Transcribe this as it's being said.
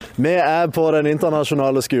Vi på den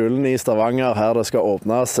internasjonale skolen I Stavanger, her det skal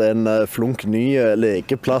åpnes en flunk ny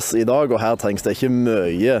lekeplass I dag, og her trengs det ikke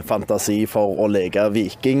mye fantasi for å leke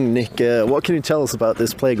viking. Nick, what can you tell us about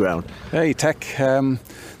this playground? Hey, Tech.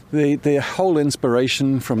 The whole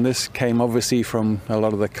inspiration from this came obviously from a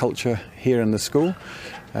lot of the culture here in the school,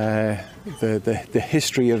 the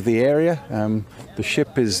history of the area. The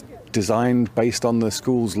ship is designed based on the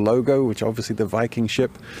school's logo, which obviously the Viking ship,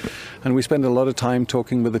 and we spend a lot of time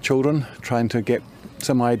talking with the children, trying to get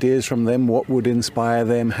some ideas from them, what would inspire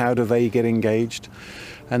them, how do they get engaged,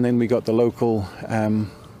 and then we got the local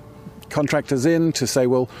contractors in to say,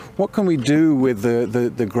 well, what can we do with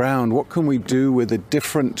the ground, what can we do with the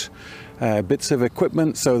different bits of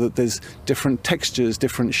equipment so that there's different textures,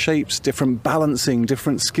 different shapes, different balancing,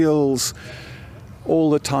 different skills,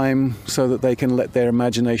 all the time so that they can let their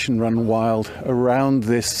imagination run wild around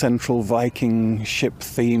this central Viking ship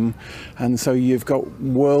theme. And so you've got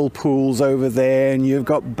whirlpools over there, and you've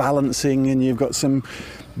got balancing, and you've got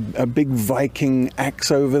a big Viking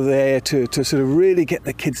axe over there to sort of really get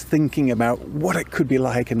the kids thinking about what it could be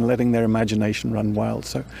like and letting their imagination run wild.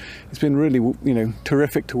 So it's been really,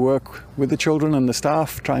 terrific to work with the children and the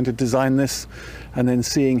staff trying to design this, and then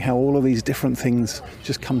seeing how all of these different things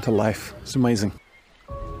just come to life. It's amazing.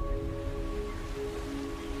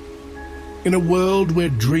 In a world where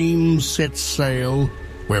dreams set sail,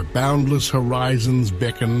 where boundless horizons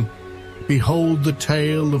beckon, behold the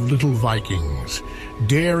tale of little Vikings,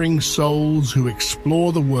 daring souls who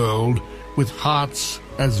explore the world with hearts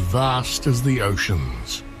as vast as the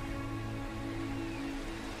oceans.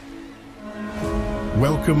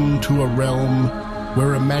 Welcome to a realm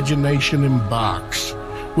where imagination embarks,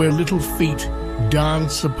 where little feet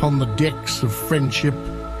dance upon the decks of friendship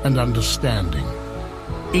and understanding.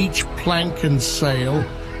 Each plank and sail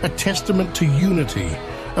a testament to unity,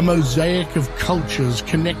 a mosaic of cultures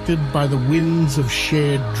connected by the winds of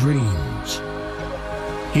shared dreams.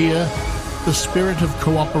 Here, the spirit of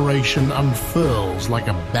cooperation unfurls like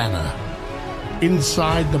a banner.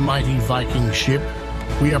 Inside the mighty Viking ship,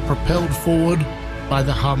 we are propelled forward by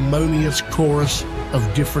the harmonious chorus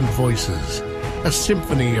of different voices, a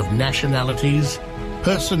symphony of nationalities,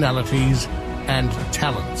 personalities, and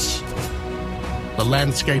talents. The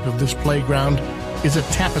landscape of this playground is a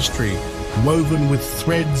tapestry woven with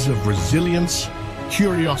threads of resilience,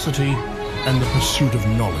 curiosity, and the pursuit of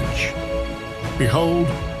knowledge. Behold,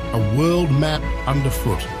 a world map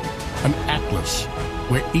underfoot, an atlas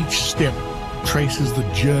where each step traces the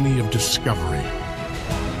journey of discovery.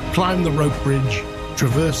 Climb the rope bridge,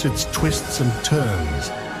 traverse its twists and turns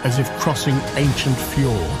as if crossing ancient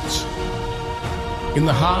fjords. In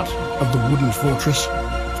the heart of the wooden fortress,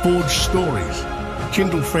 forge stories,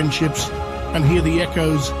 kindle friendships, and hear the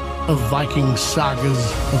echoes of Viking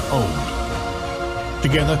sagas of old.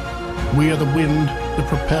 Together, we are the wind that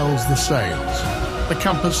propels the sails, the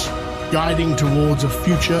compass guiding towards a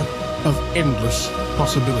future of endless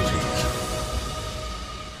possibilities.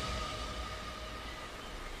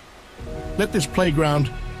 Let this playground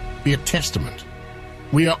be a testament.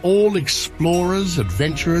 We are all explorers,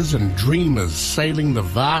 adventurers, and dreamers sailing the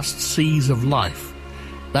vast seas of life,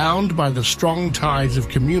 bound by the strong ties of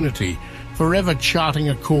community, forever charting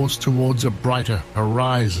a course towards a brighter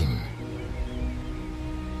horizon.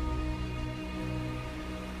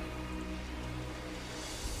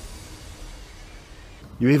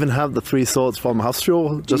 You even have the three swords from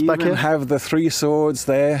Hafrsfjord just back here? You even have the three swords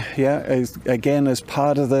there, again as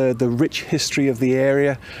part of the rich history of the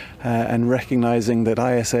area, and recognising that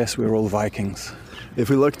ISS, we're all Vikings. If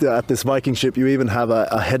we looked at this Viking ship, you even have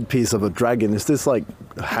a headpiece of a dragon. Is this like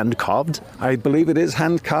hand-carved? I believe it is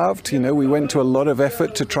hand-carved. We went to a lot of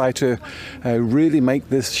effort to try to really make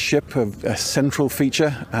this ship a central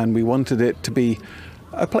feature, and we wanted it to be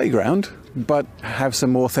a playground, but have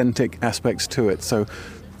some authentic aspects to it. So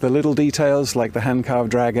the little details like the hand-carved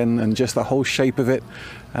dragon and just the whole shape of it,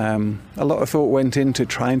 a lot of thought went into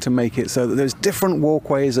trying to make it so that there's different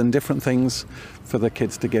walkways and different things for the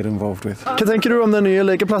kids to get involved with. Hva tenker du om den nye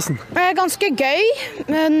lekeplassen? Ganske gøy,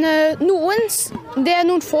 men det er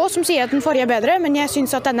noen få som sier at den forrige er bedre, men jeg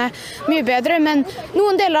synes at den er mye bedre, men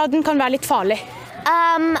noen deler av den kan være litt farlig.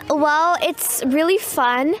 Well, it's really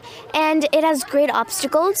fun, and it has great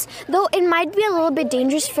obstacles, though it might be a little bit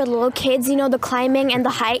dangerous for little kids, the climbing and the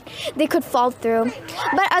height, they could fall through.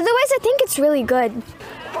 But otherwise, I think it's really good.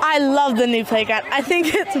 I love the new playground. I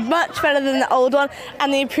think it's much better than the old one,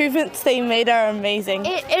 and the improvements they made are amazing.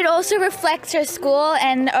 It also reflects our school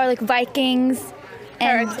and our Vikings.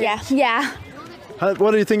 And yeah.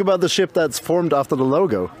 What do you think about the ship that's formed after the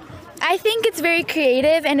logo? I think it's very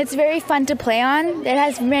creative and it's very fun to play on. It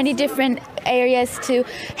has many different areas to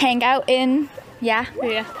hang out in. Yeah.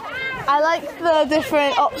 I like the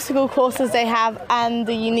different obstacle courses they have and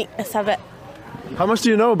the uniqueness of it. How much do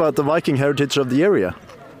you know about the Viking heritage of the area?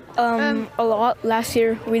 A lot. Last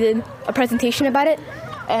year we did a presentation about it,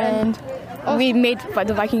 and we made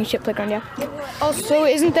the Viking ship playground. Yeah. Also,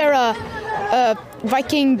 isn't there a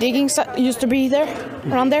Viking digging site used to be there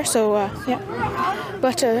around there? So yeah,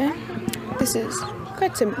 but this is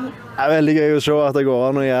quite similar. Det veldig gøy å se at det går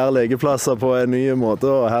an å gjøre lekeplasser på en ny måte,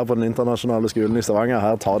 og her på den internasjonale skolen i Stavanger,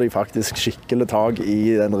 her tar de faktisk skikkelig tag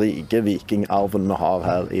i den rike vikingarven vi har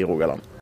her i Rogaland.